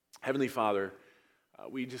Heavenly Father,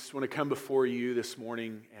 we just want to come before you this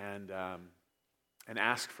morning and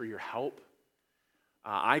ask for your help.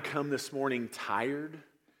 I come this morning tired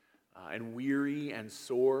and weary and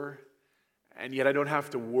sore, and yet I don't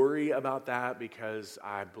have to worry about that because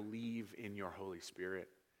I believe in your Holy Spirit.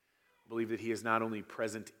 I believe that He is not only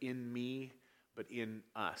present in me, but in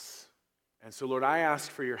us. And so, Lord, I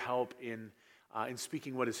ask for your help in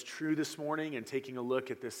speaking what is true this morning and taking a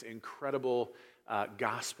look at this incredible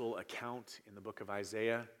gospel account in the book of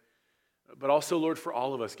Isaiah. But also, Lord, for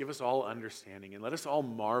all of us, give us all understanding and let us all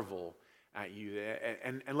marvel at you.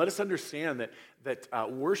 And let us understand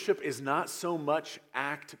that worship is not so much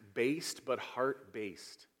act-based, but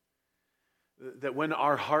heart-based. That when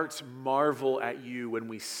our hearts marvel at you when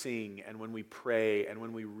we sing and when we pray and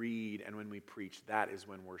when we read and when we preach, that is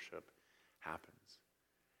when worship happens.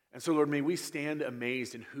 And so, Lord, may we stand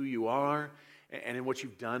amazed in who you are and in what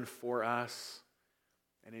you've done for us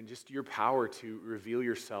and in just your power to reveal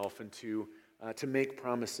yourself and to make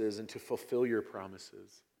promises and to fulfill your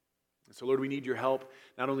promises. And so, Lord, we need your help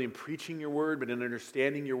not only in preaching your word, but in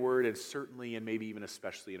understanding your word and certainly and maybe even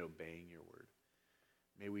especially in obeying your word.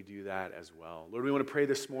 May we do that as well. Lord, we want to pray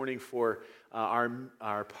this morning for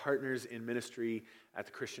our partners in ministry at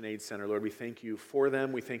the Christian Aid Center. Lord, we thank you for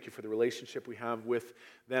them. We thank you for the relationship we have with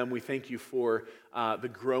them. We thank you for the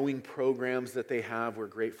growing programs that they have. We're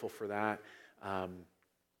grateful for that.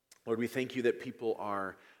 Lord, we thank you that people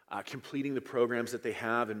are completing the programs that they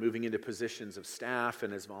have and moving into positions of staff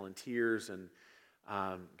and as volunteers. And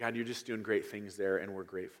God, you're just doing great things there, and we're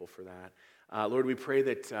grateful for that. Lord, we pray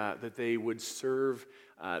that they would serve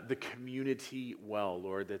the community well,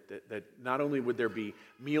 Lord, that not only would there be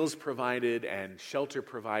meals provided and shelter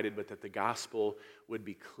provided, but that the gospel would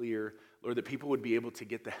be clear. Lord, that people would be able to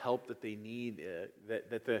get the help that they need,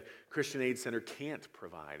 that the Christian Aid Center can't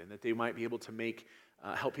provide, and that they might be able to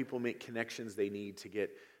help people make connections they need to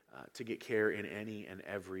get care in any and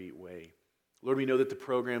every way. Lord, we know that the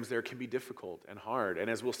programs there can be difficult and hard.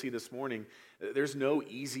 And as we'll see this morning, there's no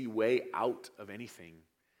easy way out of anything.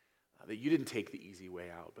 That you didn't take the easy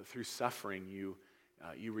way out, but through suffering, you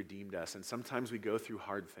redeemed us. And sometimes we go through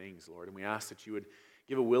hard things, Lord, and we ask that you would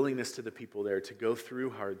give a willingness to the people there to go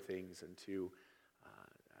through hard things and to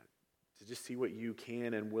just see what you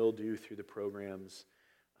can and will do through the programs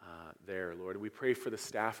there, Lord. And we pray for the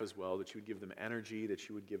staff as well, that you would give them energy, that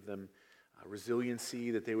you would give them resiliency,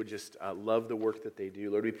 that they would just love the work that they do.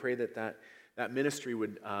 Lord, we pray that ministry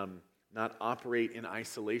would not operate in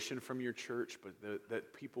isolation from your church, but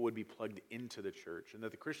that people would be plugged into the church, and that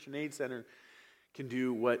the Christian Aid Center can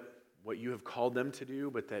do what you have called them to do,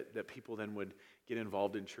 but that people then would get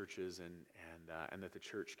involved in churches and that the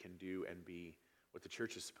church can do and be what the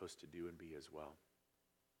church is supposed to do and be as well.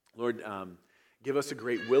 Lord, give us a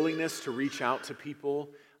great willingness to reach out to people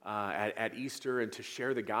at Easter and to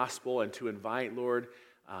share the gospel and to invite, Lord,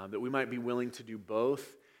 that we might be willing to do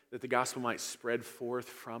both, that the gospel might spread forth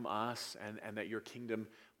from us and that your kingdom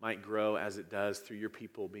might grow as it does through your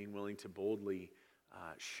people being willing to boldly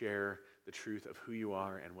share the truth of who you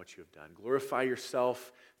are and what you have done. Glorify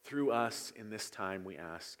yourself through us in this time, we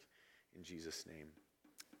ask in Jesus' name.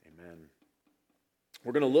 Amen.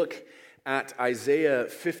 We're going to look at Isaiah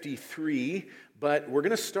 53, but we're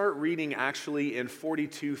going to start reading actually in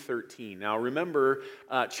 42:13. Now remember,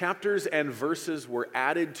 chapters and verses were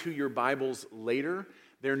added to your Bibles later.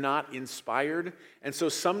 They're not inspired. And so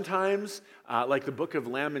sometimes, like the book of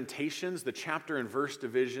Lamentations, the chapter and verse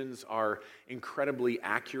divisions are incredibly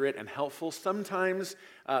accurate and helpful. Sometimes,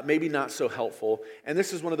 maybe not so helpful. And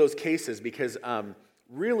this is one of those cases because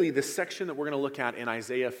really the section that we're going to look at in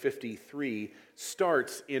Isaiah 53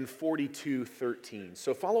 starts in 42:13.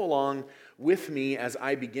 So follow along with me as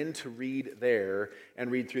I begin to read there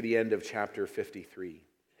and read through the end of chapter 53.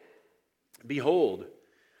 Behold,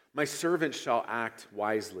 my servant shall act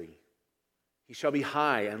wisely. He shall be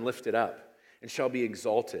high and lifted up, and shall be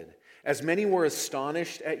exalted. As many were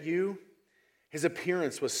astonished at you, his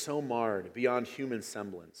appearance was so marred beyond human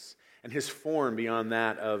semblance, and his form beyond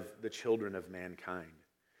that of the children of mankind.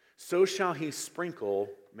 So shall he sprinkle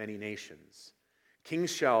many nations.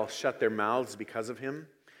 Kings shall shut their mouths because of him,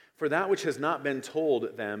 for that which has not been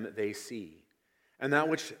told them they see, and that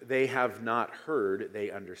which they have not heard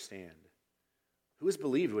they understand. Who has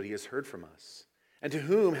believed what he has heard from us? And to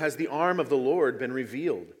whom has the arm of the Lord been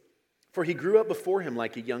revealed? For he grew up before him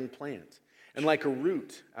like a young plant, and like a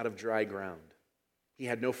root out of dry ground. He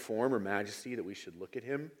had no form or majesty that we should look at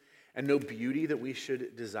him, and no beauty that we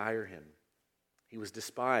should desire him. He was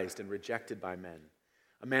despised and rejected by men,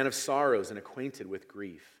 a man of sorrows and acquainted with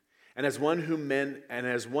grief. And as one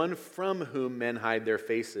from whom men hide their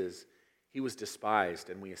faces, He was despised,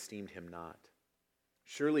 and we esteemed him not.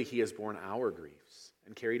 Surely he has borne our griefs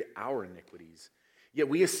and carried our iniquities. Yet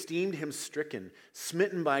we esteemed him stricken,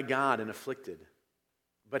 smitten by God, and afflicted.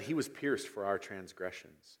 But he was pierced for our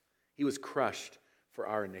transgressions. He was crushed for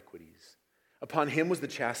our iniquities. Upon him was the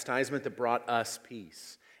chastisement that brought us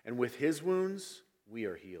peace, and with his wounds we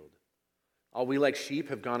are healed. All we like sheep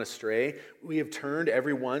have gone astray. We have turned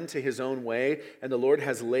every one to his own way, and the Lord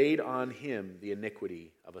has laid on him the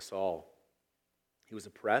iniquity of us all. He was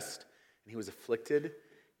oppressed, and he was afflicted,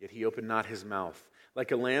 yet he opened not his mouth.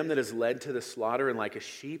 Like a lamb that is led to the slaughter, and like a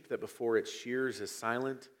sheep that before its shears is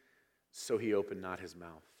silent, so he opened not his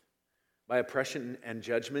mouth. By oppression and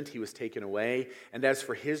judgment he was taken away. And as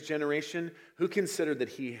for his generation, who considered that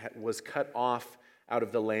he was cut off out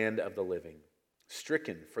of the land of the living,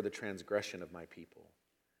 stricken for the transgression of my people?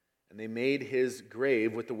 And they made his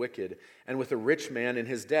grave with the wicked, and with a rich man in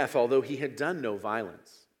his death, although he had done no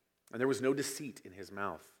violence, and there was no deceit in his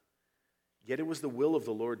mouth. Yet it was the will of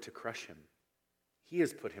the Lord to crush him. He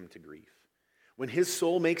has put him to grief. When his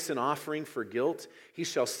soul makes an offering for guilt, he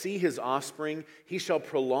shall see his offspring. He shall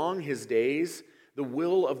prolong his days. The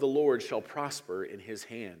will of the Lord shall prosper in his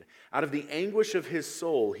hand. Out of the anguish of his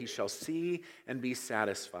soul he shall see and be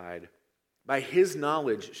satisfied. By his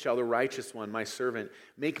knowledge shall the righteous one, my servant,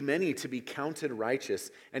 make many to be counted righteous,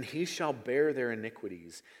 and he shall bear their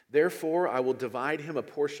iniquities. Therefore I will divide him a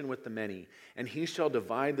portion with the many, and he shall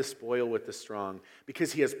divide the spoil with the strong,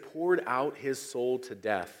 because he has poured out his soul to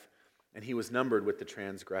death, and he was numbered with the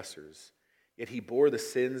transgressors. Yet he bore the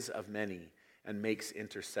sins of many and makes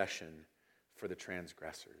intercession for the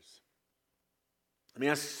transgressors. Let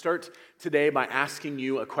me start today by asking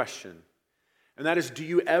you a question. And that is, do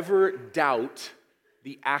you ever doubt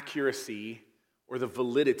the accuracy or the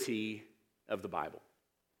validity of the Bible?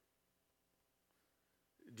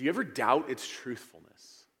 Do you ever doubt its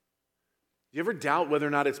truthfulness? Do you ever doubt whether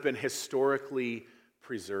or not it's been historically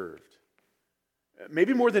preserved?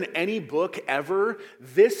 Maybe more than any book ever,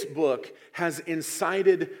 this book has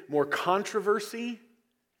incited more controversy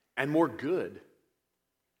and more good.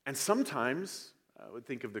 And sometimes, I would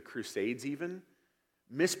think of the Crusades even,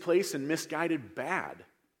 misplaced and misguided bad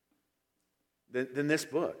than this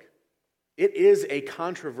book. It is a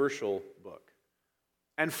controversial book.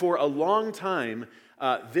 And for a long time,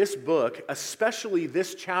 this book, especially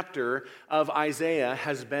this chapter of Isaiah,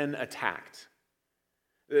 has been attacked.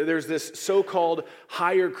 There's this so-called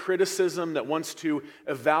higher criticism that wants to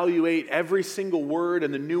evaluate every single word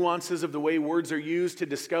and the nuances of the way words are used to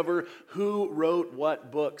discover who wrote what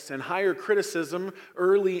books. And higher criticism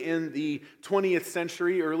early in the 20th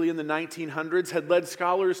century, early in the 1900s, had led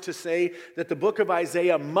scholars to say that the book of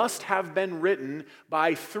Isaiah must have been written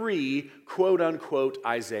by 3 quote-unquote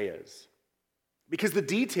Isaiahs. Because the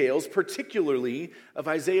details, particularly of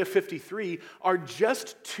Isaiah 53, are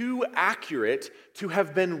just too accurate to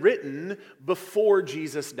have been written before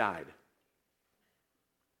Jesus died.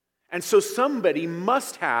 And so somebody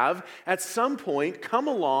must have, at some point, come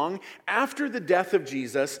along after the death of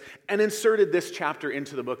Jesus and inserted this chapter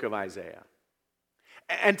into the book of Isaiah.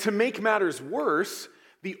 And to make matters worse,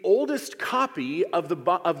 the oldest copy of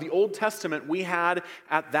the Old Testament we had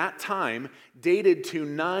at that time dated to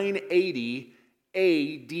 980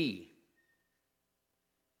 A.D.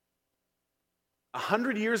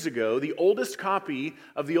 100 years ago, the oldest copy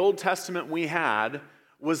of the Old Testament we had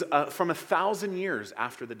was from 1,000 years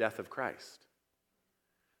after the death of Christ.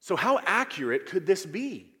 So how accurate could this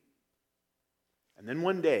be? And then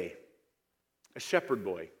one day, a shepherd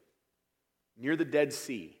boy near the Dead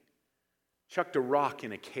Sea chucked a rock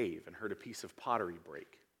in a cave and heard a piece of pottery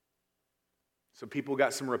break. So people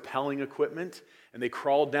got some rappelling equipment, and they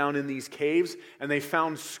crawled down in these caves, and they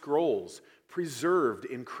found scrolls preserved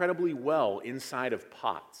incredibly well inside of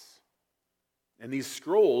pots. And these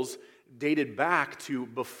scrolls dated back to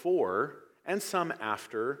before and some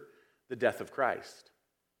after the death of Christ.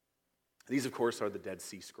 These, of course, are the Dead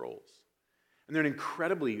Sea Scrolls. And they're an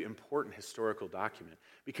incredibly important historical document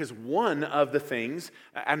because one of the things,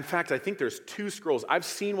 in fact, I think there's 2 scrolls. I've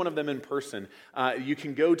seen one of them in person. You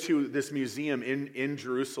can go to this museum in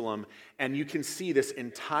Jerusalem and you can see this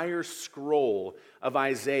entire scroll of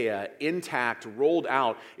Isaiah intact, rolled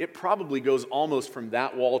out. It probably goes almost from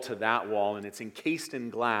that wall to that wall, and it's encased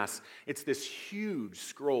in glass. It's this huge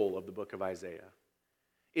scroll of the book of Isaiah.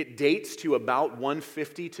 It dates to about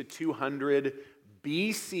 150 to 200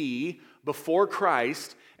 BC, before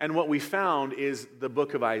Christ, and what we found is the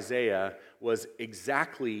book of Isaiah was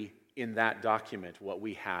exactly in that document what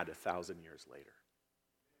we had 1,000 years later.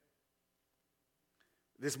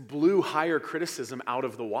 This blew higher criticism out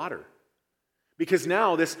of the water Because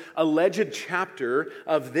now this alleged chapter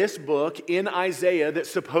of this book in Isaiah that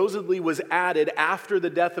supposedly was added after the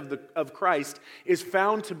death of Christ is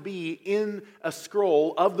found to be in a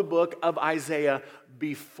scroll of the book of Isaiah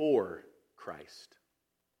before Christ.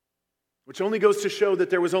 Which only goes to show that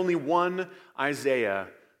there was only one Isaiah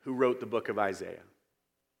who wrote the book of Isaiah.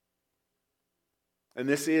 And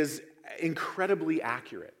this is incredibly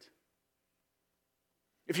accurate.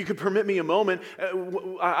 If you could permit me a moment,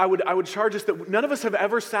 I would charge us that none of us have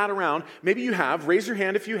ever sat around, maybe you have, raise your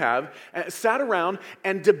hand if you have, sat around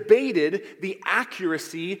and debated the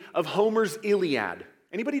accuracy of Homer's Iliad.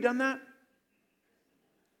 Anybody done that?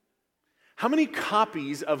 How many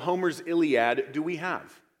copies of Homer's Iliad do we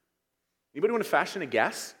have? Anybody want to fashion a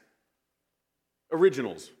guess?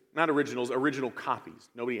 Originals. Not originals, original copies.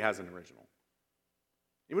 Nobody has an original.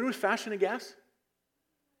 Anybody want to fashion a guess?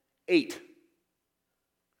 8.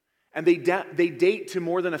 And they date to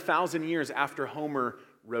more than 1,000 years after Homer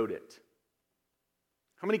wrote it.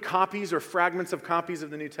 How many copies or fragments of copies of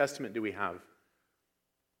the New Testament do we have?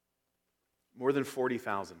 More than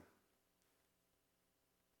 40,000.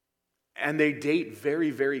 And they date very,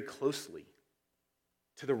 very closely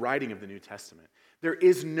to the writing of the New Testament. There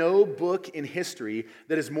is no book in history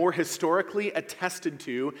that is more historically attested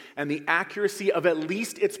to and the accuracy of at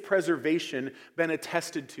least its preservation been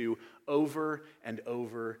attested to over and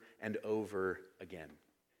over and over again.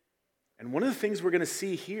 And one of the things we're going to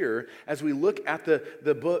see here as we look at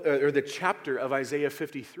the book or the chapter of Isaiah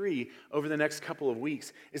 53 over the next couple of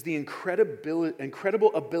weeks is the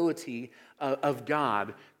incredible ability of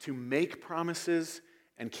God to make promises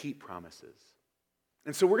and keep promises.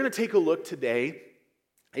 And so we're going to take a look today,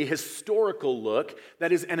 a historical look,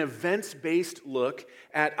 that is an events-based look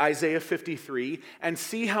at Isaiah 53, and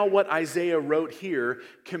see how what Isaiah wrote here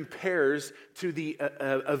compares to the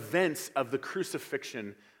events of the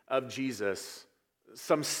crucifixion of Jesus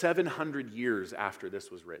some 700 years after this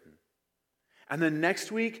was written. And then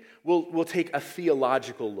next week, we'll take a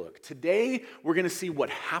theological look. Today, we're going to see what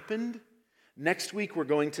happened. Next week, we're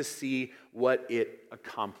going to see what it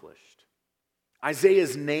accomplished.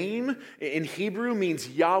 Isaiah's name in Hebrew means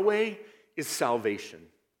Yahweh is salvation.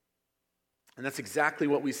 And that's exactly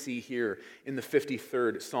what we see here in the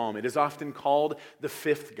 53rd Psalm. It is often called the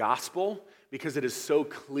fifth gospel because it is so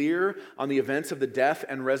clear on the events of the death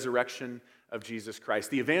and resurrection of Jesus Christ.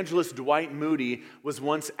 The evangelist Dwight Moody was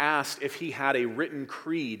once asked if he had a written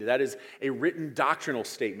creed, that is, a written doctrinal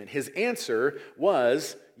statement. His answer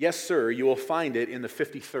was, yes, sir, you will find it in the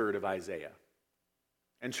 53rd of Isaiah.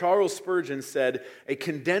 And Charles Spurgeon said, a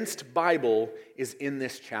condensed Bible is in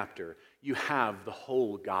this chapter. You have the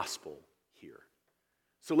whole gospel here.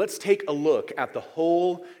 So let's take a look at the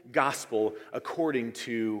whole gospel according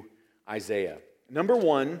to Isaiah. Number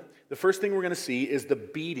one, the first thing we're going to see is the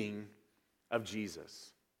beating of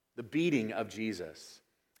Jesus. The beating of Jesus.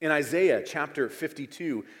 In Isaiah chapter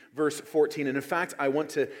 52, verse 14, and in fact,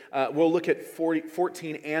 we'll look at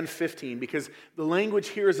 14 and 15 because the language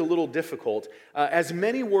here is a little difficult. As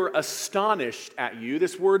many were astonished at you,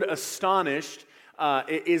 this word astonished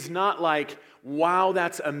is not like, wow,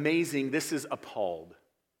 that's amazing, this is appalled.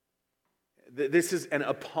 This is an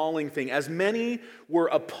appalling thing. As many were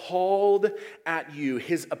appalled at you,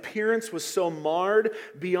 his appearance was so marred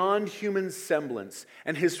beyond human semblance,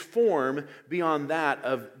 and his form beyond that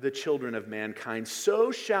of the children of mankind.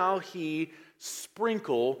 So shall he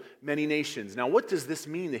sprinkle many nations. Now, what does this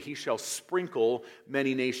mean that he shall sprinkle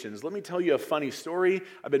many nations? Let me tell you a funny story.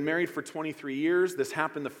 I've been married for 23 years. This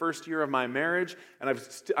happened the first year of my marriage, and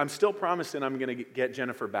I'm still promising I'm going to get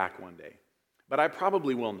Jennifer back one day. But I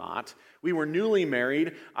probably will not. We were newly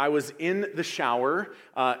married. I was in the shower.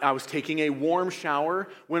 I was taking a warm shower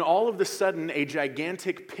when all of a sudden a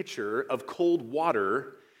gigantic pitcher of cold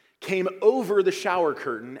water came over the shower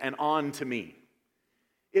curtain and onto me.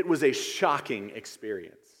 It was a shocking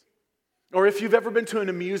experience. Or if you've ever been to an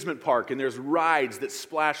amusement park and there's rides that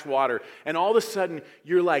splash water and all of a sudden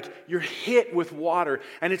you're hit with water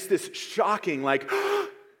and it's this shocking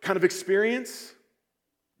kind of experience.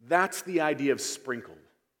 That's the idea of sprinkled.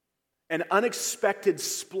 An unexpected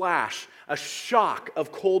splash, a shock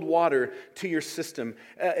of cold water to your system.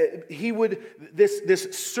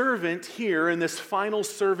 This servant here in this final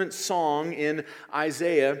servant song in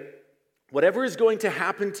Isaiah, whatever is going to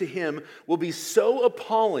happen to him will be so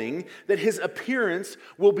appalling that his appearance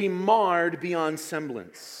will be marred beyond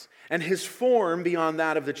semblance, and his form beyond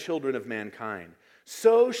that of the children of mankind.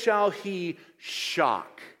 So shall he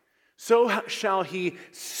shock. So shall he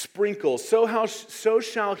sprinkle. So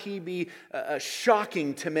shall he be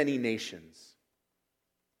shocking to many nations.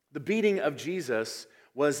 The beating of Jesus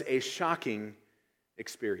was a shocking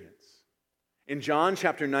experience. In John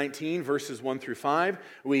chapter 19, verses 1 through 5,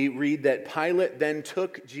 we read that Pilate then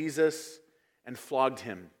took Jesus and flogged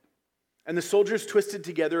him. And the soldiers twisted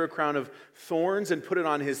together a crown of thorns and put it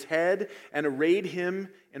on his head and arrayed him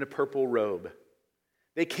in a purple robe.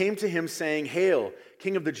 They came to him saying, "Hail,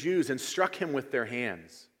 King of the Jews," and struck him with their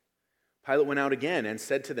hands. Pilate went out again and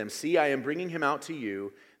said to them, "See, I am bringing him out to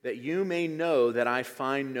you, that you may know that I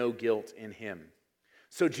find no guilt in him."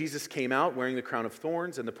 So Jesus came out wearing the crown of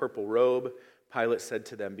thorns and the purple robe. Pilate said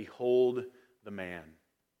to them, "Behold the man."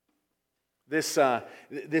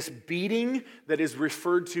 This beating that is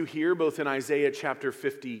referred to here, both in Isaiah chapter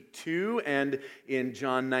 52 and in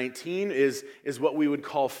John 19, is what we would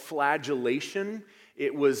call flagellation.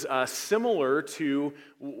 It was similar to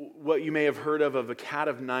what you may have heard of a cat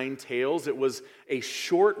of nine tails. It was a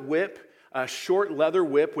short whip, a short leather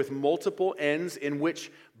whip with multiple ends in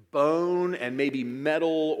which bone and maybe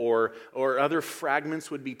metal or other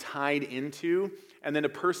fragments would be tied into, and then a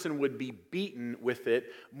person would be beaten with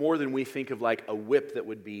it more than we think of like a whip that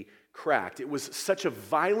would be cracked. It was such a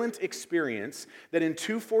violent experience that in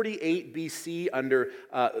 248 BC under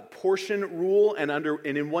Porcian rule and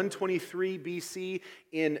in 123 BC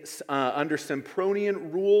under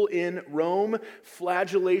Sempronian rule in Rome,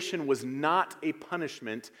 flagellation was not a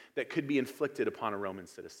punishment that could be inflicted upon a Roman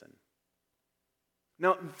citizen.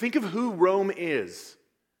 Now, think of who Rome is.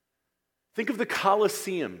 Think of the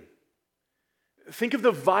Colosseum. Think of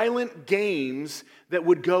the violent games that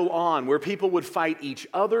would go on where people would fight each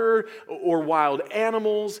other or wild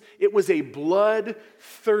animals. It was a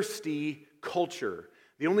bloodthirsty culture.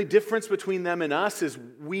 The only difference between them and us is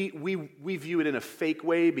we view it in a fake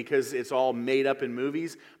way because it's all made up in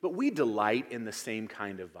movies, but we delight in the same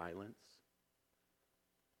kind of violence.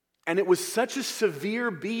 And it was such a severe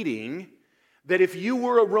beating that if you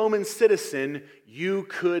were a Roman citizen, you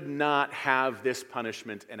could not have this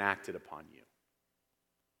punishment enacted upon you.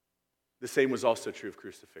 The same was also true of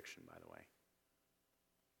crucifixion, by the way.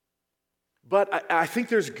 But I think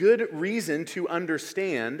there's good reason to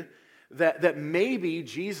understand that maybe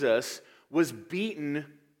Jesus was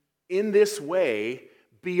beaten in this way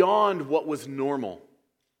beyond what was normal.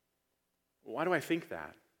 Why do I think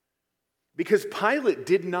that? Because Pilate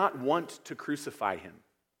did not want to crucify him.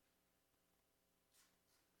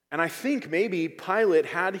 And I think maybe Pilate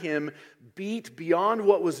had him beat beyond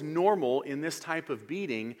what was normal in this type of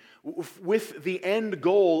beating with the end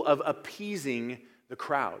goal of appeasing the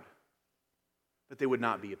crowd, that they would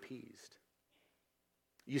not be appeased.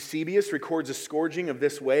 Eusebius records a scourging of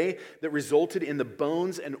this way that resulted in the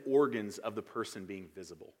bones and organs of the person being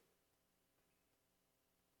visible.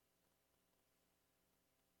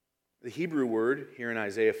 The Hebrew word here in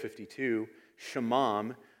Isaiah 52,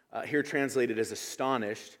 shamam, here translated as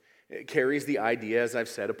astonished, it carries the idea, as I've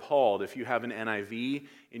said, appalled. If you have an NIV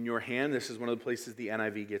in your hand, this is one of the places the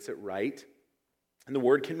NIV gets it right. And the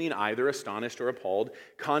word can mean either astonished or appalled.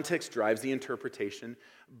 Context drives the interpretation.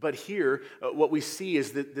 But here, what we see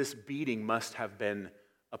is that this beating must have been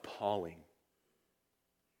appalling.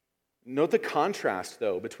 Note the contrast,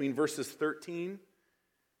 though, between verses 13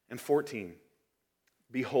 and 14.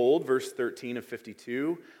 Behold, verse 13 of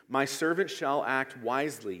 52, "My servant shall act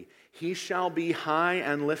wisely. He shall be high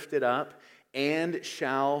and lifted up and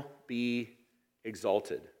shall be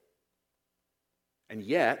exalted." And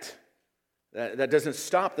yet, that doesn't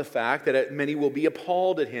stop the fact that many will be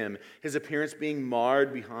appalled at him, his appearance being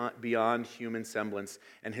marred beyond human semblance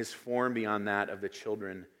and his form beyond that of the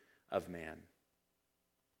children of man.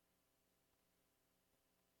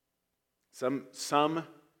 Some,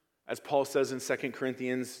 as Paul says in 2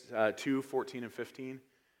 Corinthians 2, 14 and 15,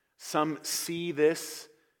 some see this,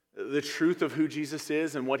 the truth of who Jesus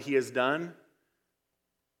is and what he has done,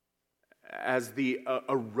 as the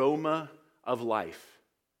aroma of life,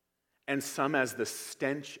 and some as the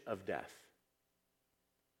stench of death.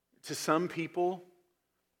 To some people,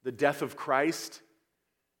 the death of Christ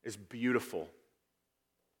is beautiful,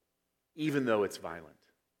 even though it's violent.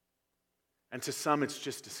 And to some, it's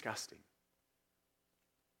just disgusting.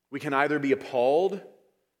 We can either be appalled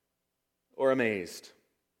or amazed.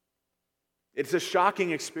 It's a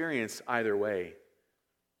shocking experience either way.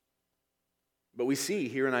 But we see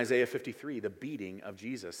here in Isaiah 53 the beating of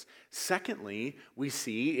Jesus. Secondly, we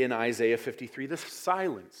see in Isaiah 53 the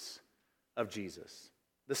silence of Jesus.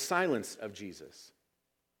 The silence of Jesus.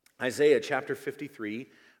 Isaiah chapter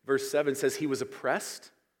 53, verse 7 says, "He was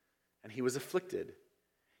oppressed and he was afflicted,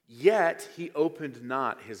 yet he opened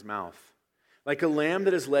not his mouth. Like a lamb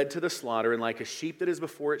that is led to the slaughter, and like a sheep that is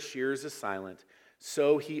before its shearers is silent,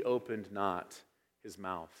 so he opened not his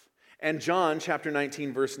mouth." And John chapter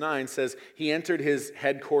 19, verse 9 says, he entered his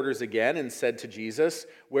headquarters again and said to Jesus,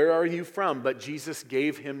 "Where are you from?" But Jesus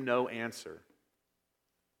gave him no answer.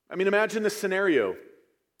 I mean, imagine this scenario.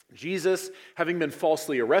 Jesus, having been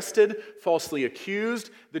falsely arrested, falsely accused,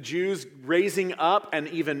 the Jews raising up and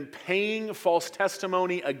even paying false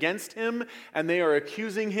testimony against him, and they are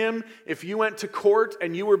accusing him. If you went to court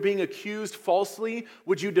and you were being accused falsely,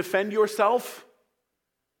 would you defend yourself?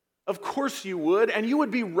 Of course you would, and you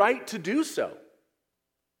would be right to do so.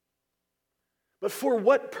 But for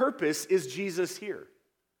what purpose is Jesus here?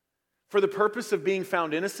 For the purpose of being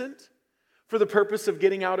found innocent? For the purpose of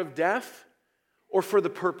getting out of death? Or for the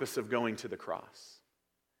purpose of going to the cross?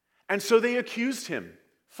 And so they accused him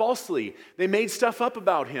falsely. They made stuff up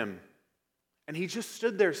about him. And he just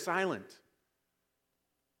stood there silent.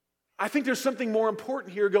 I think there's something more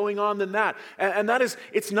important here going on than that. And that is,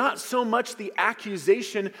 it's not so much the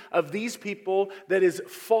accusation of these people that is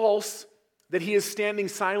false, that he is standing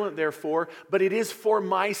silent there for, but it is for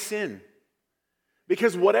my sin.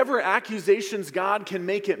 Because whatever accusations God can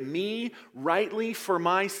make at me rightly for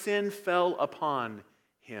my sin fell upon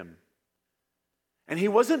him. And he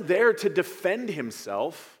wasn't there to defend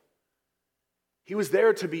himself. He was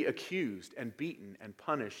there to be accused and beaten and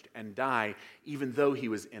punished and die, even though he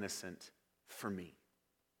was innocent, for me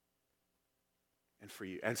and for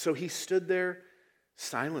you. And so he stood there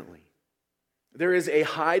silently. There is a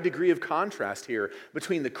high degree of contrast here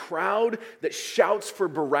between the crowd that shouts for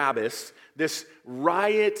Barabbas, this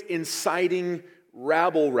riot-inciting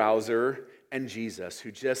rabble-rouser, and Jesus,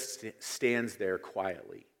 who just stands there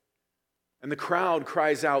quietly. And the crowd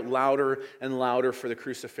cries out louder and louder for the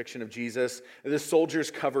crucifixion of Jesus. The soldiers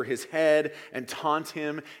cover his head and taunt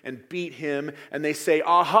him and beat him. And they say,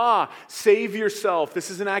 "Aha, save yourself." This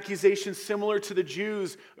is an accusation similar to the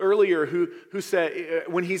Jews earlier who said,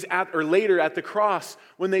 when he's at, or later at the cross,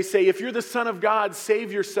 when they say, "If you're the Son of God,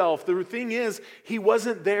 save yourself." The thing is, he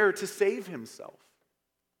wasn't there to save himself.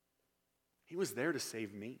 He was there to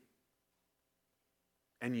save me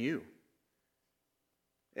and you.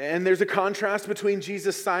 And there's a contrast between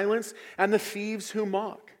Jesus' silence and the thieves who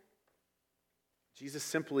mock. Jesus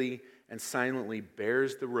simply and silently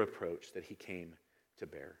bears the reproach that he came to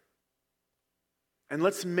bear. And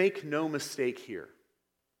let's make no mistake here.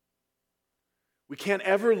 We can't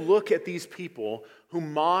ever look at these people who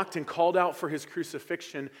mocked and called out for his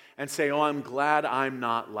crucifixion and say, "Oh, I'm glad I'm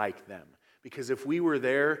not like them." Because if we were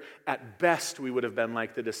there, at best we would have been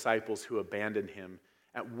like the disciples who abandoned him.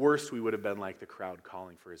 At worst, we would have been like the crowd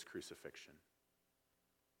calling for his crucifixion.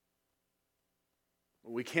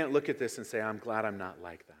 We can't look at this and say, "I'm glad I'm not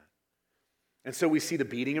like that." And so we see the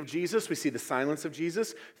beating of Jesus. We see the silence of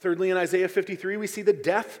Jesus. Thirdly, in Isaiah 53, we see the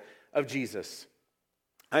death of Jesus.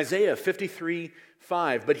 Isaiah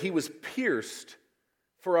 53:5, "But he was pierced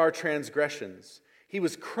for our transgressions. He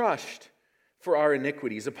was crushed for our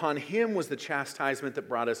iniquities. Upon him was the chastisement that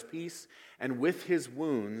brought us peace, and with his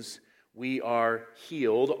wounds we are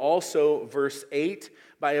healed." Also, verse 8,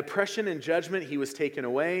 "By oppression and judgment he was taken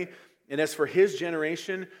away. And as for his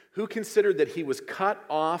generation, who considered that he was cut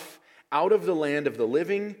off out of the land of the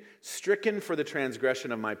living, stricken for the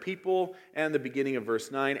transgression of my people." And the beginning of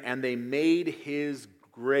verse 9, "And they made his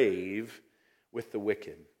grave with the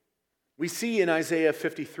wicked." We see in Isaiah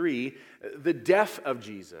 53 the death of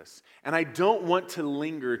Jesus. And I don't want to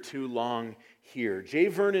linger too long here. J.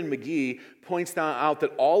 Vernon McGee points out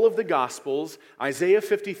that all of the Gospels, Isaiah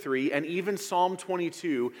 53, and even Psalm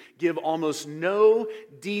 22 give almost no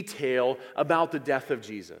detail about the death of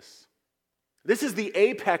Jesus. This is the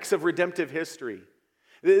apex of redemptive history.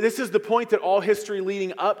 This is the point that all history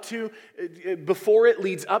leading up to, before it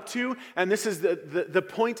leads up to, and this is the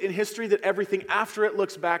point in history that everything after it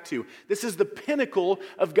looks back to. This is the pinnacle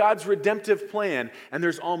of God's redemptive plan, and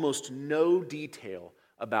there's almost no detail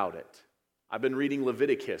about it. I've been reading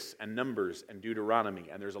Leviticus and Numbers and Deuteronomy,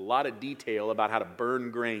 and there's a lot of detail about how to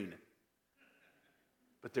burn grain.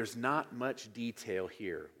 But there's not much detail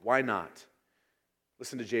here. Why not?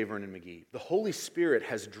 Listen to J. Vernon McGee. "The Holy Spirit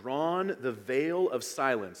has drawn the veil of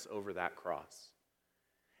silence over that cross.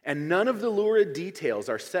 And none of the lurid details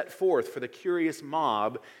are set forth for the curious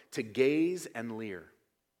mob to gaze and leer.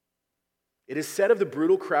 It is said of the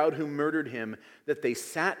brutal crowd who murdered him that they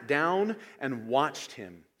sat down and watched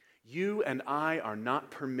him. You and I are not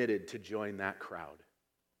permitted to join that crowd.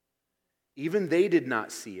 Even they did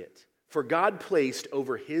not see it, for God placed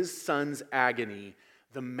over his son's agony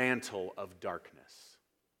the mantle of darkness."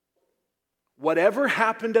 Whatever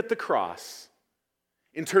happened at the cross,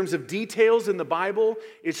 in terms of details in the Bible,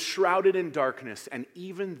 is shrouded in darkness, and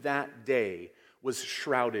even that day was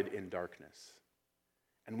shrouded in darkness.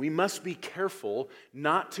 And we must be careful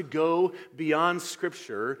not to go beyond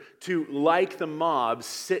Scripture to, like the mob,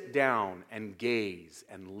 sit down and gaze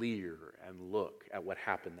and leer and look at what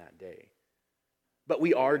happened that day. But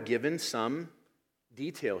we are given some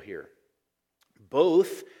detail here.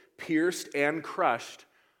 Both pierced and crushed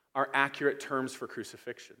are accurate terms for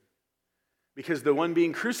crucifixion. Because the one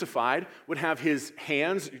being crucified would have his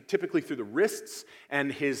hands typically through the wrists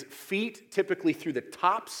and his feet typically through the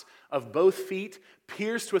tops of both feet,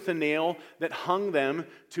 pierced with a nail that hung them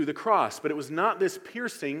to the cross. But it was not this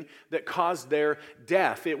piercing that caused their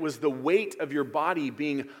death. It was the weight of your body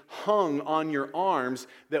being hung on your arms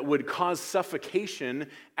that would cause suffocation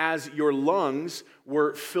as your lungs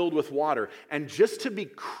were filled with water. And just to be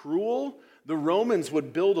cruel, the Romans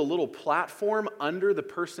would build a little platform under the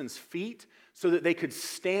person's feet so that they could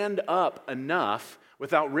stand up enough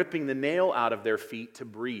without ripping the nail out of their feet to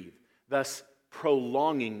breathe, thus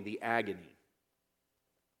prolonging the agony.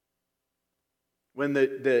 When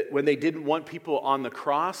they didn't want people on the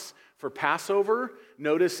cross for Passover,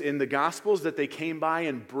 notice in the Gospels that they came by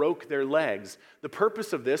and broke their legs. The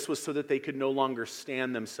purpose of this was so that they could no longer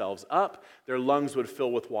stand themselves up. Their lungs would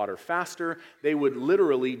fill with water faster. They would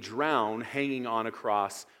literally drown hanging on a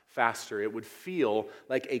cross faster. It would feel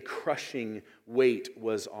like a crushing weight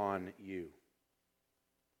was on you.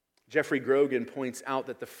 Jeffrey Grogan points out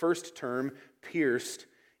that the first term, pierced,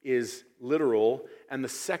 is literal, and the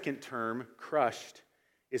second term, crushed,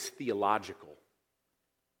 is theological.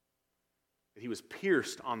 That he was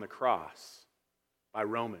pierced on the cross by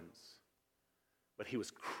Romans, but he was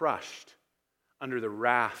crushed under the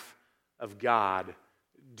wrath of God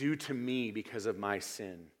due to me because of my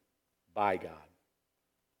sin by God.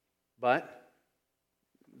 But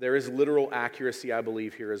there is literal accuracy, I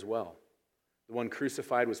believe, here as well. The one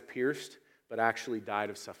crucified was pierced, but actually died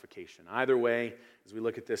of suffocation. Either way, as we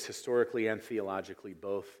look at this historically and theologically,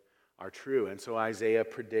 both are true. And so Isaiah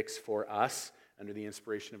predicts for us, under the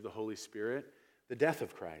inspiration of the Holy Spirit, the death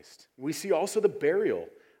of Christ. We see also the burial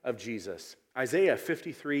of Jesus. Isaiah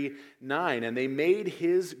 53:9, and they made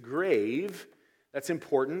his grave. That's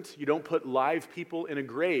important. You don't put live people in a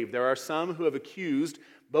grave. There are some who have accused,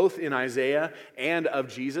 both in Isaiah and of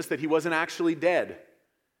Jesus, that he wasn't actually dead.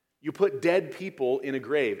 You put dead people in a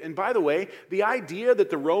grave. And by the way, the idea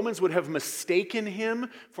that the Romans would have mistaken him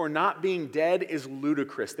for not being dead is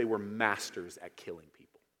ludicrous. They were masters at killing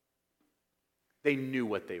people. They knew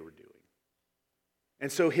what they were doing.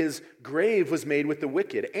 And so his grave was made with the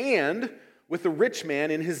wicked and with the rich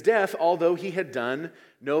man in his death, although he had done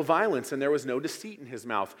no violence and there was no deceit in his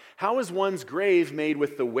mouth. How is one's grave made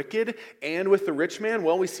with the wicked and with the rich man?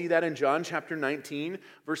 Well, we see that in John chapter 19,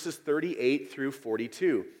 verses 38 through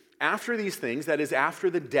 42. After these things, that is,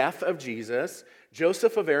 after the death of Jesus,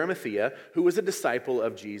 Joseph of Arimathea, who was a disciple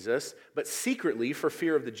of Jesus, but secretly for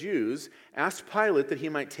fear of the Jews, asked Pilate that he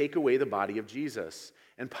might take away the body of Jesus.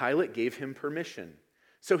 And Pilate gave him permission.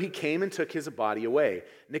 So he came and took his body away.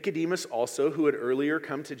 Nicodemus also, who had earlier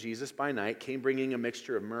come to Jesus by night, came bringing a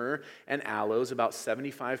mixture of myrrh and aloes, about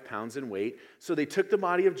 75 pounds in weight. So they took the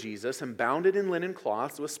body of Jesus and bound it in linen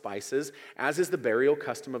cloths with spices, as is the burial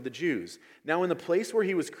custom of the Jews. Now in the place where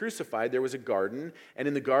he was crucified there was a garden, and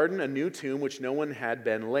in the garden a new tomb which no one had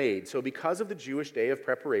been laid. So because of the Jewish day of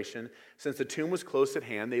preparation, since the tomb was close at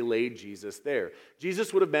hand, they laid Jesus there.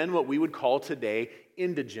 Jesus would have been what we would call today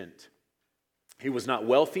indigent. He was not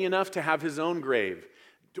wealthy enough to have his own grave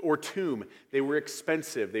or tomb. They were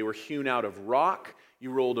expensive. They were hewn out of rock. You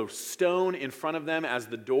rolled a stone in front of them as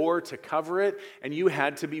the door to cover it, and you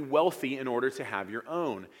had to be wealthy in order to have your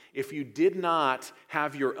own. If you did not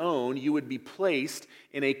have your own, you would be placed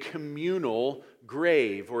in a communal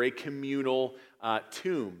grave or a communal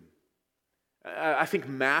tomb. I think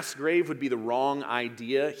mass grave would be the wrong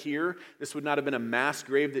idea here. This would not have been a mass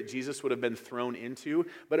grave that Jesus would have been thrown into,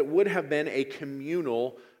 but it would have been a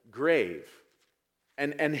communal grave.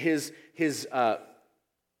 And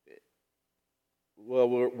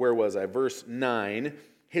where was I? Verse 9.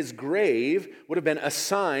 His grave would have been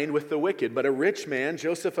assigned with the wicked, but a rich man,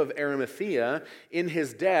 Joseph of Arimathea, in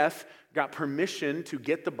his death got permission to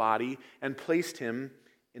get the body and placed him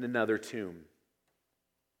in another tomb.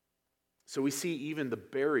 So we see even the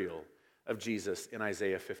burial of Jesus in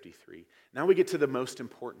Isaiah 53. Now we get to the most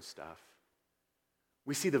important stuff.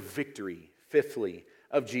 We see the victory, fifthly,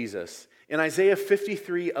 of Jesus. In Isaiah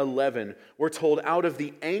 53:11, we're told, out of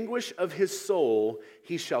the anguish of his soul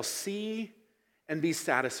he shall see and be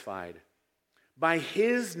satisfied. By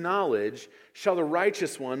his knowledge shall the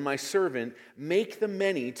righteous one, my servant, make the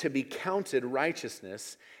many to be counted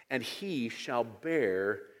righteousness, and he shall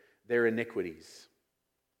bear their iniquities.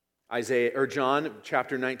 John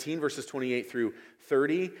chapter 19, verses 28 through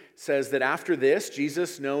 30 says that after this,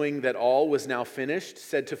 Jesus, knowing that all was now finished,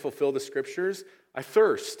 said to fulfill the scriptures, "I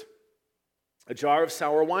thirst." A jar of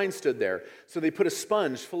sour wine stood there. So they put a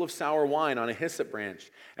sponge full of sour wine on a hyssop branch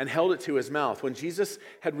and held it to his mouth. When Jesus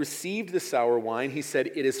had received the sour wine, he said,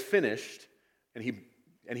 "It is finished." And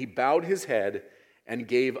he bowed his head and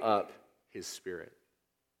gave up his spirit.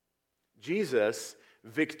 Jesus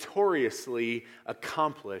victoriously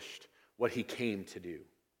accomplished what he came to do.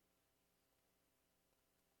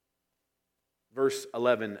 Verse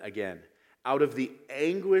 11 again. Out of the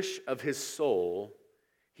anguish of his soul,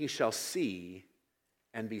 he shall see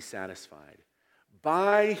and be satisfied.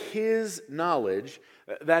 By his knowledge,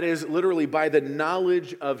 that is literally by the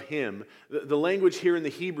knowledge of him. The language here in the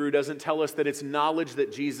Hebrew doesn't tell us that it's knowledge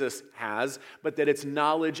that Jesus has, but that it's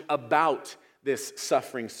knowledge about this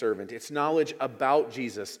suffering servant. It's knowledge about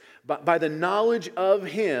Jesus. But by the knowledge of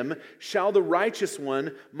him shall the righteous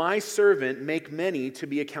one, my servant, make many to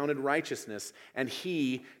be accounted righteousness, and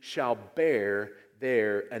he shall bear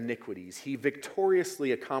their iniquities. He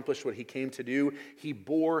victoriously accomplished what he came to do. He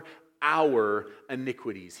bore our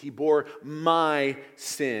iniquities. He bore my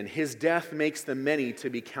sin. His death makes the many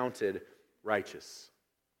to be counted righteous.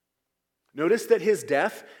 Notice that his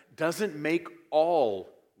death doesn't make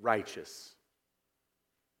all righteous.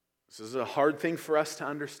 This is a hard thing for us to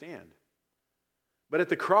understand. But at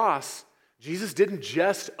the cross, Jesus didn't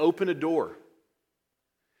just open a door.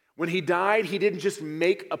 When he died, he didn't just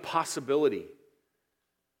make a possibility.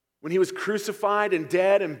 When he was crucified and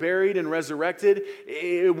dead and buried and resurrected,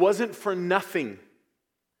 it wasn't for nothing.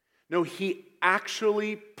 No, he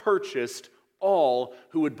actually purchased all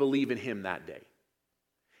who would believe in him that day.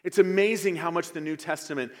 It's amazing how much the New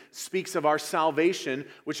Testament speaks of our salvation,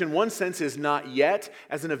 which in one sense is not yet,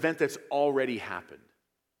 as an event that's already happened.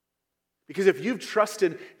 Because if you've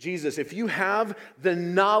trusted Jesus, if you have the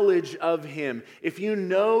knowledge of him, if you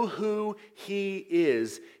know who he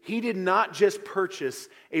is, he did not just purchase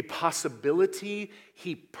a possibility,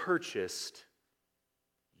 he purchased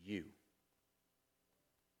you.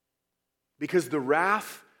 Because the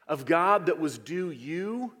wrath of God that was due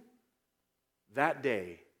you that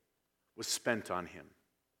day was spent on him.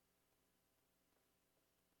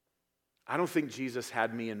 I don't think Jesus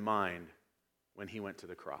had me in mind when he went to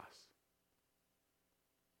the cross.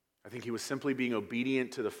 I think he was simply being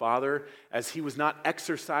obedient to the Father as he was not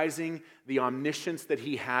exercising the omniscience that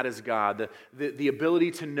he had as God, the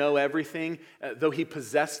ability to know everything. Though he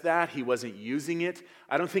possessed that, he wasn't using it.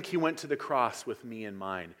 I don't think he went to the cross with me in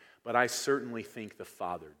mind, but I certainly think the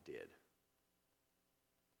Father did.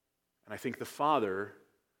 And I think the Father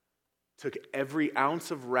took every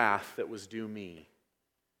ounce of wrath that was due me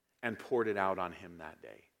and poured it out on him that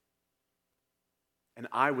day. And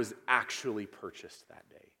I was actually purchased that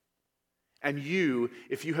day. And you,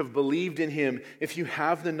 if you have believed in him, if you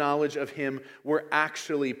have the knowledge of him, were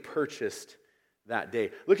actually purchased that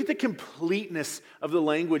day. Look at the completeness of the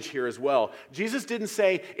language here as well. Jesus didn't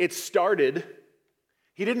say it started.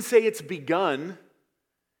 He didn't say it's begun.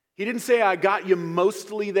 He didn't say I got you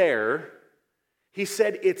mostly there. He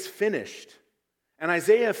said it's finished. And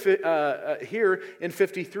Isaiah here in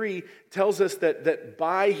 53 tells us that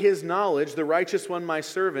by his knowledge, the righteous one, my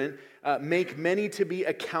servant, make many to be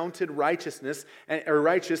accounted righteous,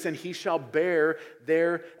 and he shall bear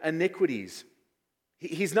their iniquities.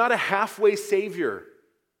 He's not a halfway savior.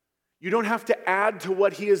 You don't have to add to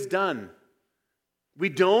what he has done. We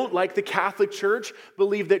don't, like the Catholic Church,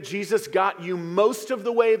 believe that Jesus got you most of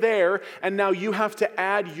the way there, and now you have to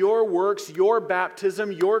add your works, your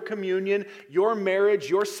baptism, your communion, your marriage,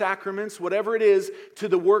 your sacraments, whatever it is, to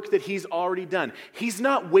the work that he's already done. He's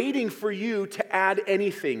not waiting for you to add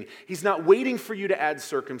anything. He's not waiting for you to add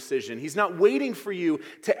circumcision. He's not waiting for you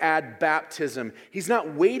to add baptism. He's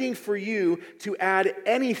not waiting for you to add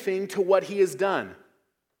anything to what he has done.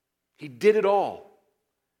 He did it all.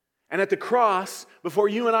 And at the cross, before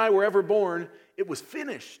you and I were ever born, it was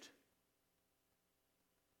finished.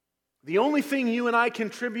 The only thing you and I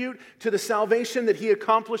contribute to the salvation that he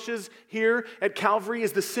accomplishes here at Calvary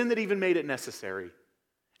is the sin that even made it necessary.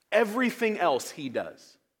 Everything else he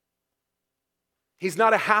does. He's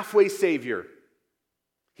not a halfway savior.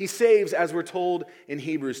 He saves, as we're told in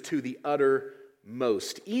Hebrews, to the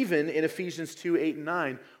uttermost. Even in Ephesians 2, 8, and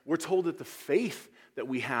 9, we're told that the faith that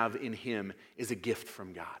we have in him is a gift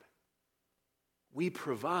from God. We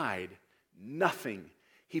provide nothing.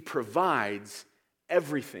 He provides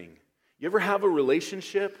everything. You ever have a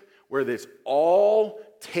relationship where there's all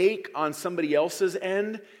take on somebody else's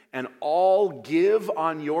end and all give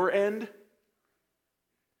on your end?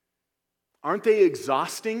 Aren't they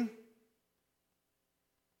exhausting?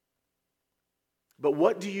 But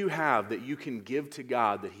what do you have that you can give to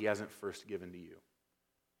God that he hasn't first given to you?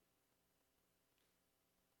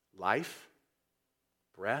 Life,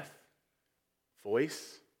 breath,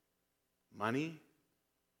 voice, money,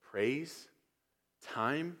 praise,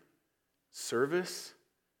 time, service.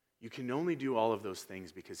 You can only do all of those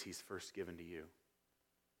things because he's first given to you.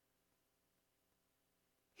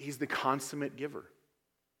 He's the consummate giver.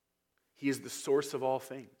 He is the source of all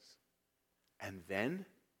things. And then,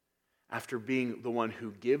 after being the one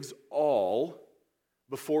who gives all,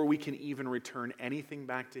 before we can even return anything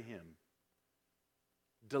back to him,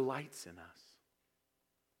 delights in us,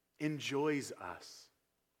 enjoys us,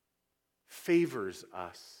 favors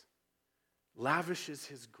us, lavishes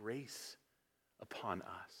his grace upon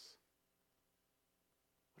us.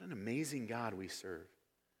 What an amazing God we serve.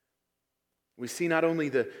 We see not only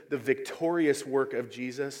the victorious work of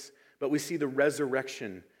Jesus, but we see the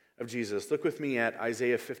resurrection of Jesus. Look with me at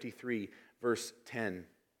Isaiah 53, verse 10.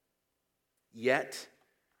 Yet,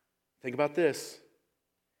 think about this,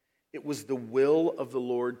 it was the will of the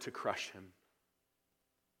Lord to crush him.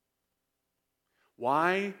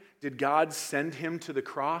 Why did God send him to the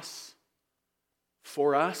cross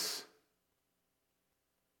for us?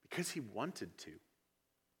 Because he wanted to.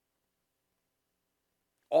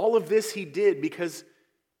 All of this he did because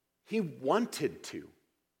he wanted to.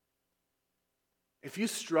 If you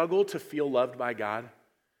struggle to feel loved by God,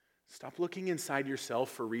 stop looking inside yourself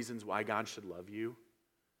for reasons why God should love you,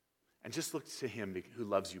 and just look to him who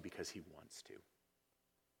loves you because he wants to.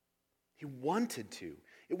 He wanted to.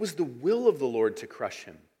 It was the will of the Lord to crush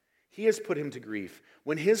him. He has put him to grief.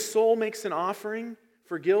 When his soul makes an offering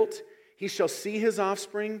for guilt, he shall see his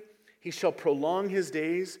offspring. He shall prolong his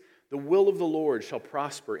days. The will of the Lord shall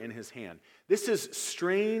prosper in his hand. This is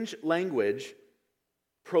strange language.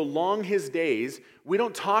 Prolong his days. We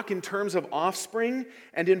don't talk in terms of offspring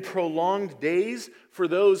and in prolonged days for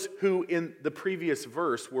those who in the previous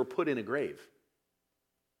verse were put in a grave.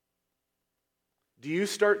 Do you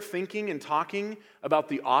start thinking and talking about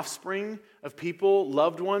the offspring of people,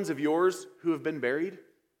 loved ones of yours who have been buried?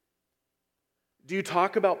 Do you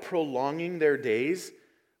talk about prolonging their days?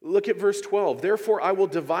 Look at verse 12. Therefore I will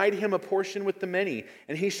divide him a portion with the many,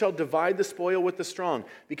 and he shall divide the spoil with the strong,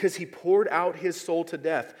 because he poured out his soul to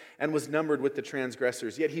death and was numbered with the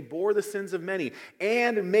transgressors. Yet he bore the sins of many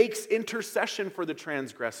and makes intercession for the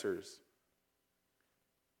transgressors.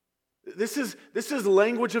 This is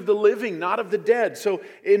language of the living, not of the dead. So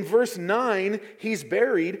in verse 9, he's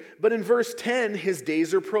buried, but in verse 10, his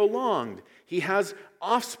days are prolonged. He has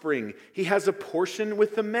offspring. He has a portion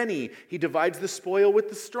with the many. He divides the spoil with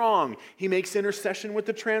the strong. He makes intercession with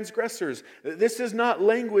the transgressors. This is not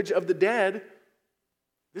language of the dead.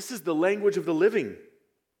 This is the language of the living.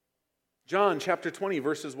 John chapter 20,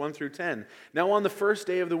 verses 1 through 10. Now on the first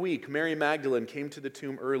day of the week, Mary Magdalene came to the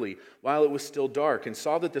tomb early, while it was still dark, and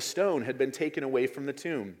saw that the stone had been taken away from the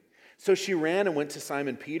tomb. So she ran and went to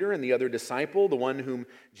Simon Peter and the other disciple, the one whom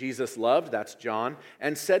Jesus loved, that's John,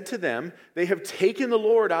 and said to them, "They have taken the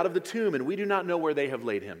Lord out of the tomb, and we do not know where they have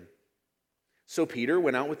laid him." So Peter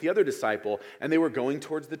went out with the other disciple, and they were going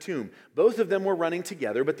towards the tomb. Both of them were running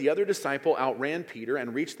together, but the other disciple outran Peter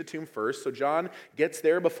and reached the tomb first. So John gets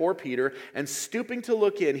there before Peter, and stooping to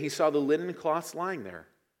look in, he saw the linen cloths lying there,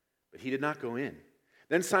 but he did not go in.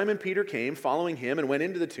 Then Simon Peter came, following him, and went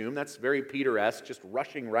into the tomb. That's very Peter-esque, just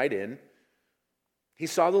rushing right in. He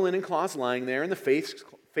saw the linen cloths lying there, and the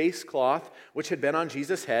face cloth which had been on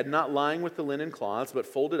Jesus' head, not lying with the linen cloths, but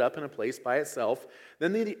folded up in a place by itself.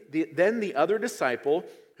 Then the other disciple,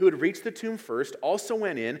 who had reached the tomb first, also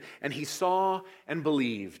went in, and he saw and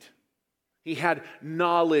believed. He had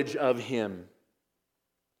knowledge of him.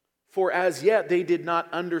 For as yet they did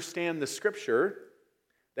not understand the scripture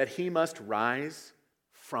that he must rise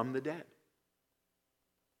from the dead.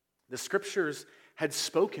 The scriptures had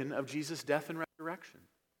spoken of Jesus' death and resurrection.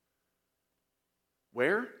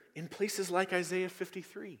 Where? In places like Isaiah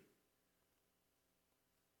 53,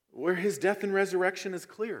 where his death and resurrection is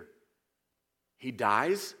clear. He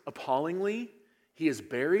dies appallingly, he is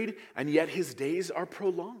buried, and yet his days are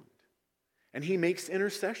prolonged. And he makes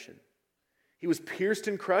intercession. He was pierced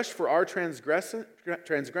and crushed for our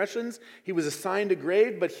transgressions. He was assigned a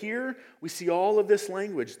grave, but here we see all of this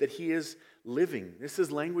language that he is living. This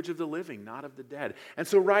is language of the living, not of the dead. And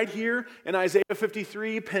so right here in Isaiah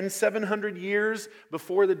 53, penned 700 years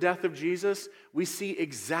before the death of Jesus, we see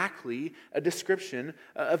exactly a description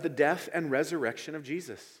of the death and resurrection of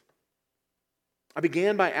Jesus. I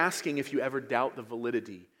began by asking if you ever doubt the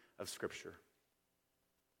validity of Scripture.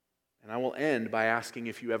 And I will end by asking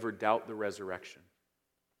if you ever doubt the resurrection.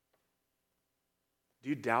 Do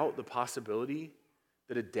you doubt the possibility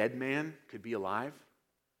that a dead man could be alive?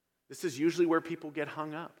 This is usually where people get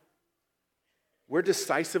hung up. We're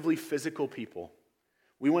decisively physical people.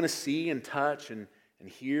 We want to see and touch and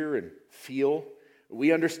hear and feel.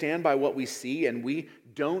 We understand by what we see, and we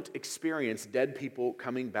don't experience dead people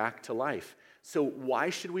coming back to life. So why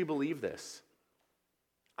should we believe this?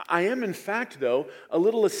 I am, in fact, though, a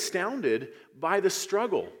little astounded by the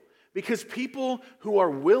struggle, because people who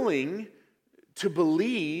are willing to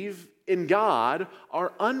believe in God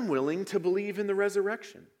are unwilling to believe in the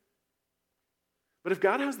resurrection. But if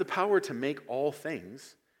God has the power to make all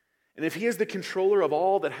things, and if he is the controller of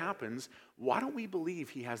all that happens, why don't we believe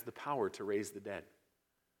he has the power to raise the dead?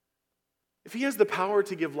 If he has the power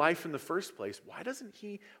to give life in the first place, why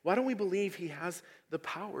don't we believe he has the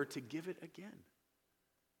power to give it again?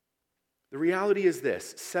 The reality is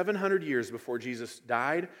this: 700 years before Jesus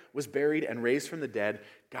died, was buried, and raised from the dead,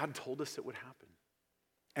 God told us it would happen.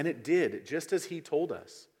 And it did, just as he told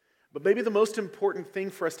us. But maybe the most important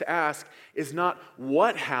thing for us to ask is not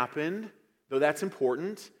what happened, though that's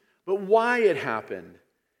important, but why it happened.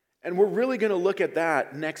 And we're really going to look at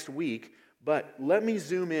that next week, but let me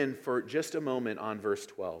zoom in for just a moment on verse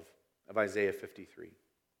 12 of Isaiah 53.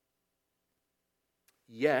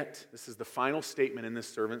 Yet, this is the final statement in this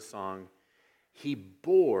servant song, he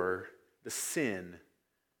bore the sin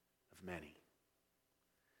of many.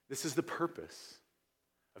 This is the purpose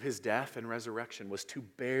of his death and resurrection, was to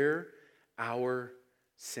bear our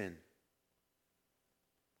sin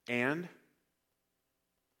and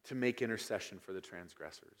to make intercession for the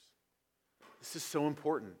transgressors. This is so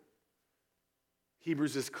important.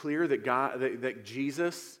 Hebrews is clear that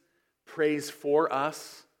Jesus prays for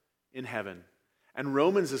us in heaven. And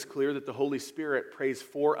Romans is clear that the Holy Spirit prays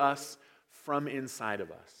for us from inside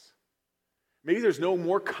of us. Maybe there's no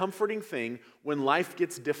more comforting thing when life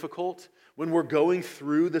gets difficult, when we're going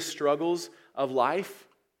through the struggles of life,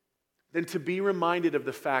 than to be reminded of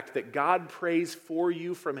the fact that God prays for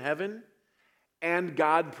you from heaven and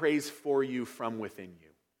God prays for you from within you.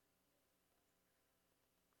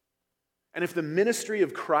 And if the ministry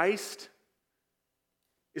of Christ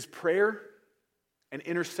is prayer and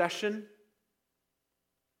intercession,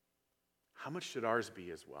 how much should ours be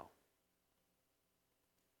as well?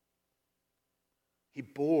 He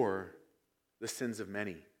bore the sins of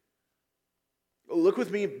many. Look with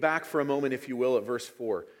me back for a moment, if you will, at verse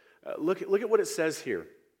 4. Look at what it says here.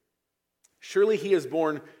 Surely he has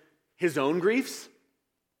borne his own griefs?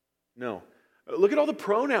 No. Look at all the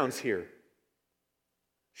pronouns here.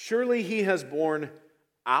 Surely he has borne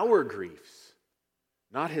our griefs,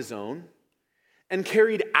 not his own, and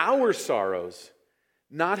carried our sorrows,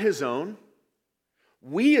 not his own.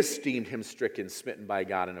 We esteemed him stricken, smitten by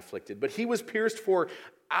God, and afflicted, but he was pierced for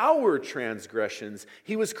our transgressions.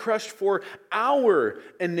 He was crushed for our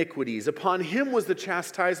iniquities. Upon him was the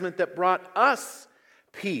chastisement that brought us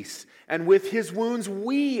peace, and with his wounds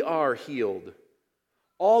we are healed.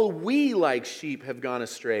 All we like sheep have gone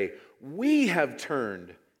astray. We have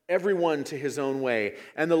turned everyone to his own way,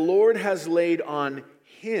 and the Lord has laid on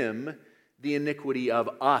him the iniquity of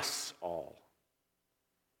us all.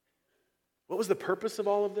 What was the purpose of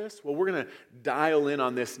all of this? Well, we're going to dial in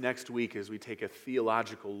on this next week as we take a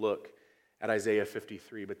theological look at Isaiah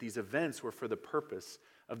 53. But these events were for the purpose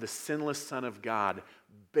of the sinless Son of God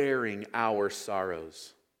bearing our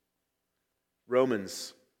sorrows.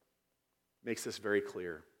 Romans makes this very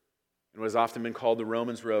clear. And what has often been called the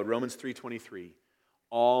Romans Road, Romans 3:23,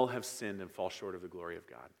 all have sinned and fall short of the glory of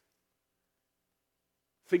God.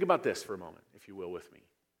 Think about this for a moment, if you will, with me.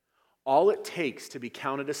 All it takes to be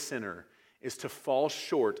counted a sinner is to fall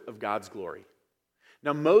short of God's glory.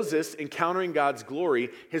 Now Moses, encountering God's glory,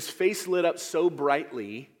 his face lit up so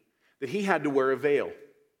brightly that he had to wear a veil.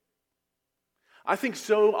 I think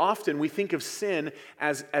so often we think of sin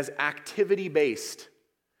as activity-based.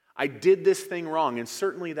 I did this thing wrong, and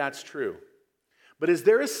certainly that's true. But is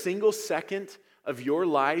there a single second of your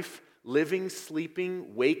life, living,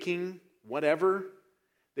 sleeping, waking, whatever,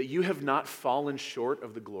 that you have not fallen short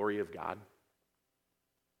of the glory of God?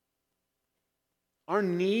 Our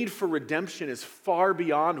need for redemption is far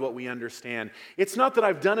beyond what we understand. It's not that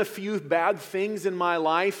I've done a few bad things in my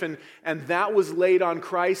life and that was laid on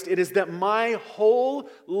Christ. It is that my whole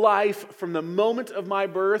life, from the moment of my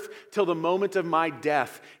birth till the moment of my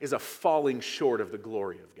death, is a falling short of the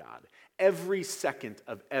glory of God. Every second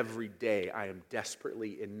of every day, I am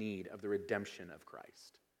desperately in need of the redemption of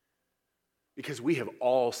Christ. Because we have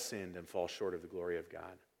all sinned and fall short of the glory of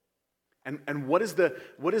God. And what is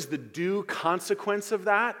the due consequence of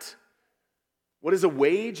that? What is a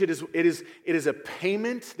wage? It is a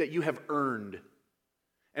payment that you have earned.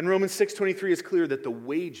 And Romans 6:23 is clear that the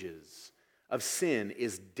wages of sin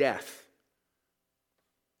is death.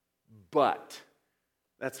 But,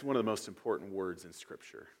 that's one of the most important words in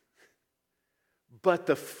Scripture. But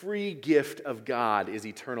the free gift of God is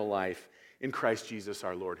eternal life in Christ Jesus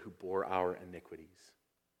our Lord, who bore our iniquities.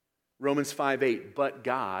 Romans 5:8, but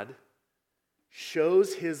God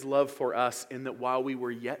shows his love for us in that while we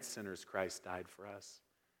were yet sinners, Christ died for us.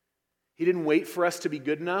 He didn't wait for us to be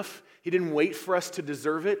good enough. He didn't wait for us to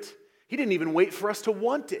deserve it. He didn't even wait for us to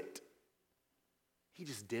want it. He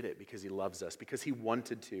just did it because he loves us, because he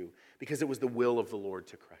wanted to, because it was the will of the Lord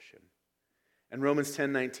to crush him. And Romans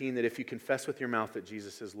 10:19, that if you confess with your mouth that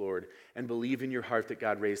Jesus is Lord and believe in your heart that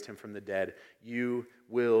God raised him from the dead, you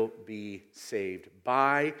will be saved.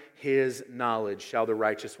 By his knowledge shall the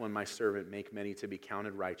righteous one, my servant, make many to be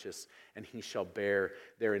counted righteous, and he shall bear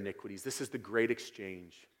their iniquities. This is the great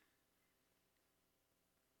exchange.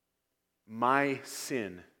 My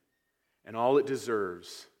sin and all it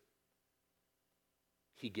deserves,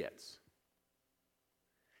 he gets.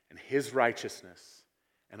 And his righteousness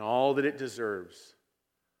and all that it deserves,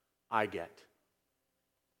 I get.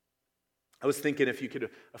 I was thinking if you could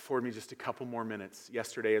afford me just a couple more minutes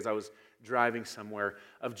yesterday as I was driving somewhere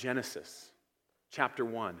of Genesis, chapter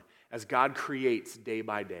 1, as God creates day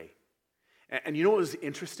by day. And you know what was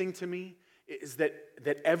interesting to me? Is that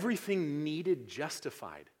everything needed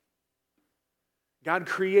justified. God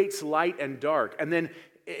creates light and dark, and then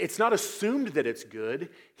it's not assumed that it's good.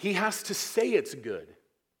 He has to say it's good.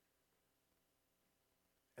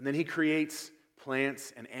 And then he creates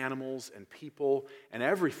plants and animals and people and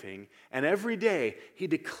everything. And every day he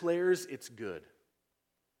declares it's good.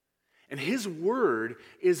 And his word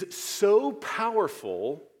is so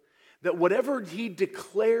powerful that whatever he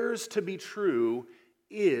declares to be true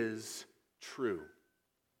is true.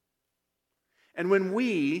 And when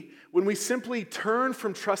we simply turn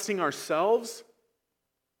from trusting ourselves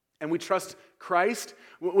and we trust Christ,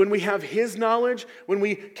 when we have his knowledge, when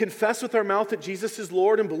we confess with our mouth that Jesus is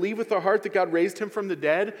Lord and believe with our heart that God raised him from the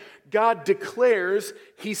dead, God declares,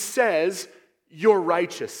 he says, you're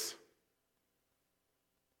righteous.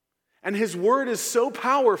 And his word is so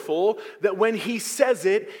powerful that when he says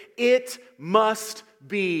it, it must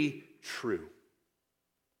be true.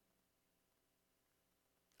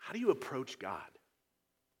 How do you approach God?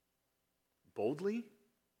 Boldly?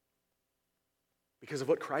 Because of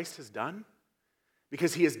what Christ has done?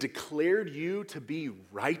 Because he has declared you to be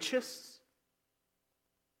righteous?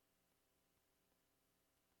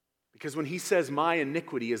 Because when he says, my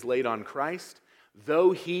iniquity is laid on Christ,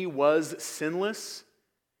 though he was sinless,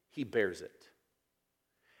 he bears it.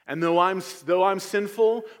 And though I'm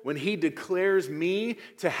sinful, when he declares me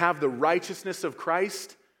to have the righteousness of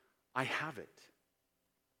Christ, I have it.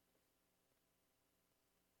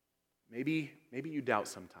 Maybe you doubt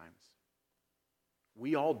sometimes.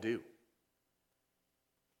 We all do.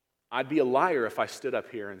 I'd be a liar if I stood up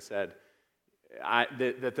here and said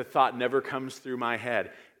that the thought never comes through my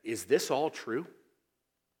head, is this all true?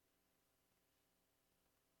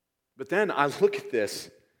 But then I look at this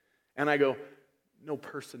and I go, no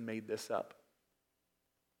person made this up.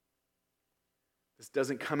 This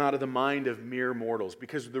doesn't come out of the mind of mere mortals,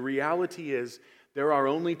 because the reality is there are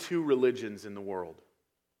only two religions in the world.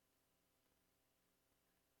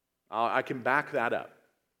 I can back that up.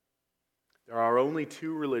 There are only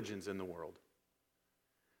two religions in the world.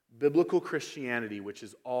 Biblical Christianity, which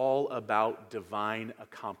is all about divine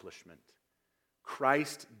accomplishment.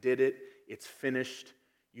 Christ did it. It's finished.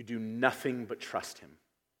 You do nothing but trust him.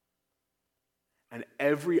 And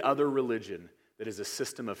every other religion that is a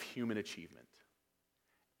system of human achievement.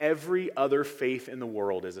 Every other faith in the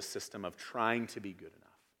world is a system of trying to be good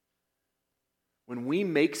enough. When we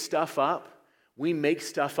make stuff up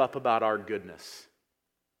about our goodness.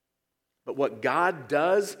 But what God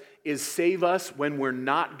does is save us when we're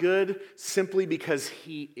not good simply because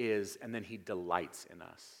he is, and then he delights in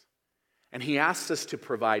us. And he asks us to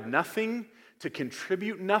provide nothing, to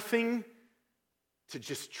contribute nothing, to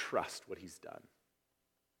just trust what he's done.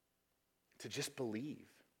 To just believe.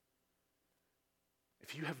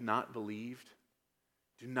 If you have not believed,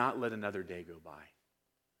 do not let another day go by.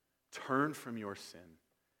 Turn from your sin.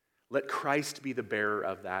 Let Christ be the bearer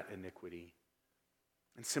of that iniquity.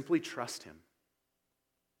 And simply trust him.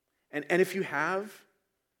 And if you have,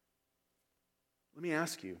 let me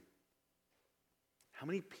ask you, how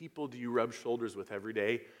many people do you rub shoulders with every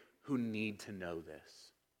day who need to know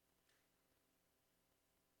this?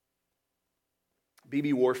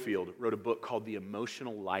 B.B. Warfield wrote a book called The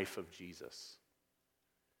Emotional Life of Jesus.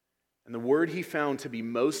 And the word he found to be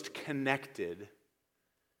most connected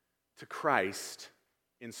to Christ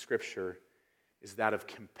in Scripture is that of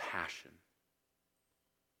compassion.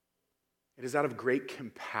 It is out of great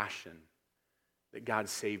compassion that God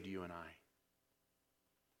saved you and I.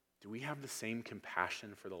 Do we have the same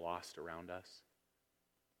compassion for the lost around us?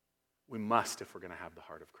 We must if we're going to have the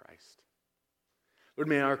heart of Christ. Lord,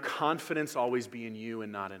 may our confidence always be in you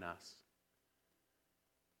and not in us.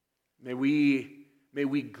 May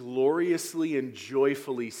we gloriously and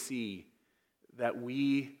joyfully see that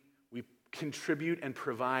we contribute and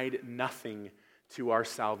provide nothing to our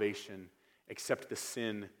salvation except the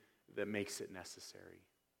sin that makes it necessary.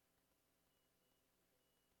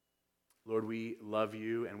 Lord, we love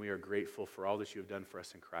you and we are grateful for all that you have done for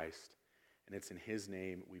us in Christ. And it's in his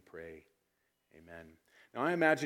name we pray. Amen. Now I imagine